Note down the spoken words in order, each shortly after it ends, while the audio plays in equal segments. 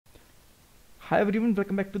Hi everyone,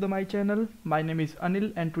 welcome back to my channel. My name is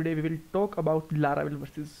Anil and today we will talk about Laravel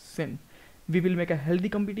versus Zen. We will make a healthy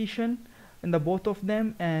competition in the both of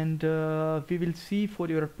them and we will see for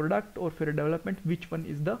your product or for your development which one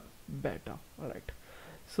is the better. Alright.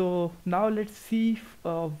 So now let's see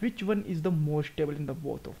which one is the most stable in the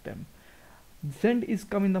both of them. Zend is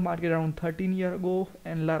come in the market around 13 years ago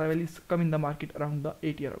and Laravel is come in the market around the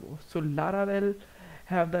 8 years ago. So Laravel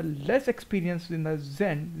have the less experience in the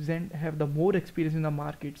Zend have the more experience in the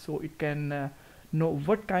market, so it can know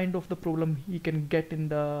what kind of the problem he can get in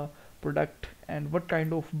the product and what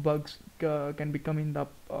kind of bugs can become in the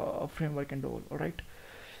framework and all. Alright,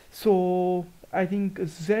 so I think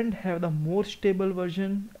Zend have the more stable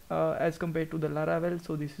version as compared to the Laravel,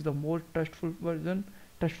 so this is the more trustful version,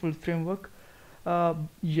 trustful framework.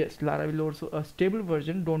 Yes, Laravel also a stable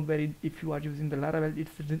version. Don't worry if you are using the Laravel,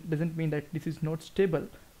 it doesn't mean that this is not stable,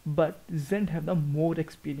 but Zend have the more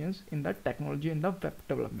experience in the technology and the web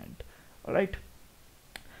development. Alright,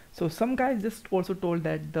 so some guys just also told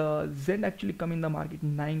that the Zend actually come in the market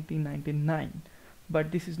in 1999,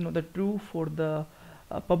 but this is not the true. For the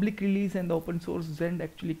public release and the open source, Zend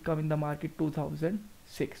actually come in the market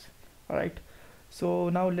 2006. Alright, so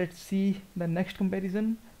now let's see the next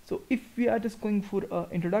comparison. So if we are just going for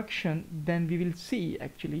introduction, then we will see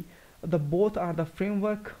actually the both are the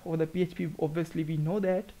framework or the PHP. Obviously we know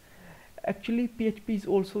that actually PHP is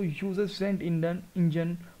also uses Zend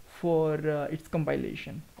engine for its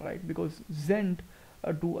compilation, right? Because Zend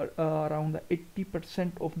do around the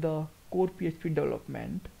 80% of the core PHP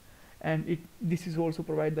development, and this is also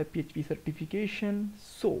provide the PHP certification.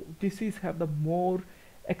 So this is have the more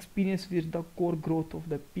experience with the core growth of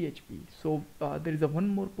the PHP. So there is a one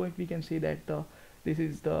more point we can say that this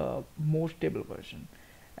is the more stable version.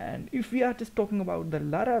 And if we are just talking about the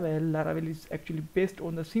Laravel is actually based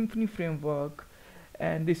on the Symfony framework,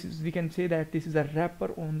 and this is, we can say that this is a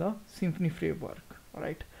wrapper on the Symfony framework.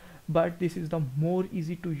 Alright, but this is the more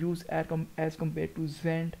easy to use as compared to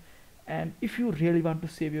Zend. And if you really want to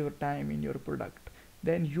save your time in your product,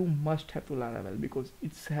 then you must have to Laravel, because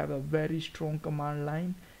it's have a very strong command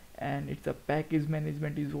line and it's a package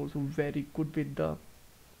management is also very good with the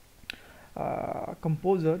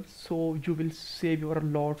composer, so you will save your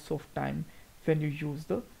lots of time when you use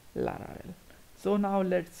the Laravel. So now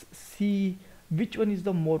let's see which one is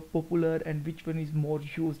the more popular and which one is more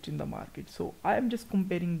used in the market. So I am just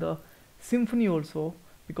comparing the Symfony also,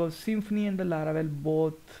 because Symfony and the Laravel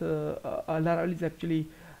both Laravel is actually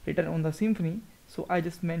written on the Symfony. So I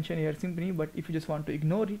just mentioned here Symfony, but if you just want to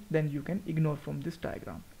ignore it, then you can ignore from this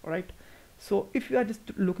diagram. Alright, so if you are just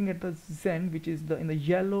looking at the Zend, which is the in the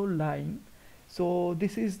yellow line, so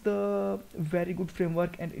this is the very good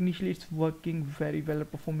framework, and initially it's working very well,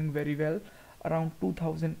 performing very well around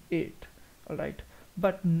 2008. Alright,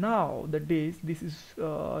 but now the days this is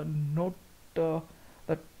not the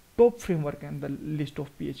top framework and the list of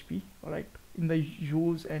PHP. Alright, in the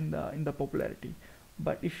use and in the popularity.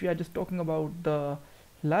 But if we are just talking about the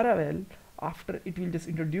Laravel, after it will just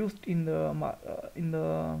introduced in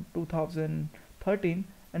the 2013,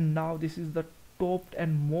 and now this is the top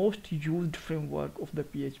and most used framework of the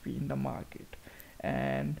PHP in the market,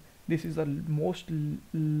 and this is the most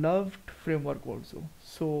loved framework also.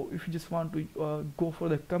 So if you just want to go for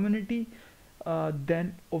the community,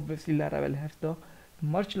 then obviously Laravel has the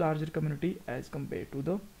much larger community as compared to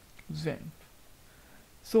the Zend.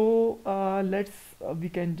 So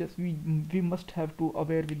we must have to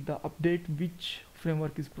aware with the update which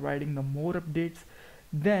framework is providing the more updates.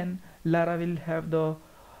 Then Laravel have the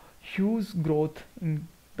huge growth in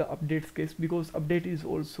the updates case, because update is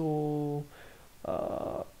also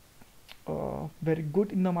very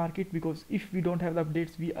good in the market, because if we don't have the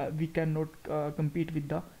updates, we cannot compete with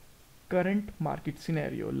the current market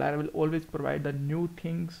scenario. Laravel always provide the new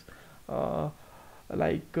things,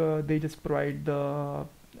 they just provide the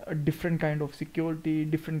a different kind of security,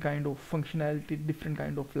 different kind of functionality, different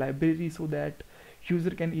kind of library, so that user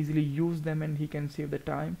can easily use them and he can save the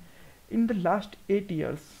time. In the last 8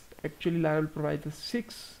 years, actually Laravel provides the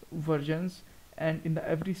 6 versions, and in the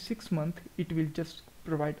every 6 months it will just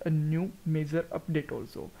provide a new major update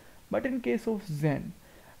also. But in case of Zend,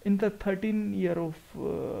 in the 13 year of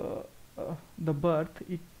the birth,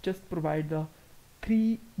 it just provide the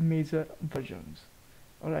 3 major versions.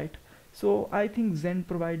 Alright, so I think Zend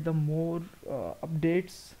provide the more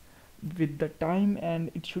updates with the time,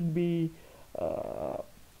 and it should be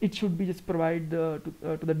just provide to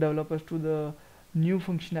the developers, to the new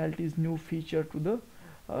functionalities, new feature to the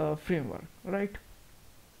framework, right?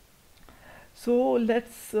 So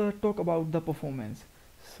let's talk about the performance.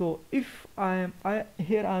 So if I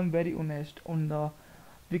am very honest on the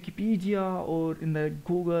Wikipedia or in the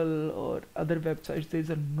Google or other websites, there is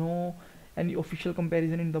a no any official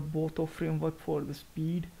comparison in the both of framework for the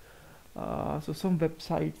speed. So some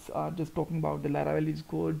websites are just talking about the laravel is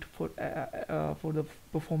good for the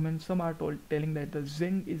performance. Some are telling that the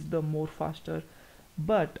zend is the more faster,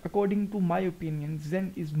 but according to my opinion,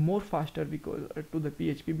 zend is more faster because to the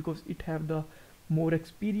php, because it have the more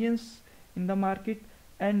experience in the market.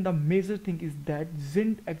 And the major thing is that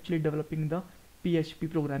zend actually developing the php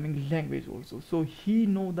programming language also, so he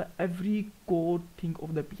know the every core thing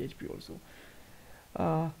of the php also.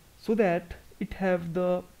 So that it have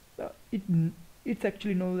the it it's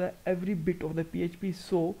actually know that every bit of the php,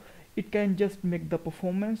 so it can just make the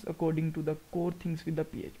performance according to the core things with the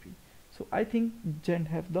php. So I think gen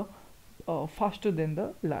have the faster than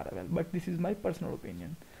the laravel, but this is my personal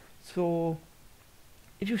opinion. So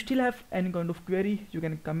if you still have any kind of query, you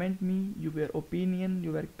can comment me your opinion,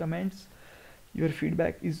 your comments. Your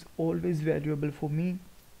feedback is always valuable for me,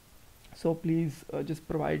 so please just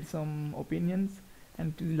provide some opinions,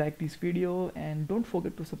 and please like this video and don't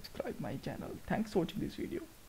forget to subscribe my channel. Thanks for watching this video.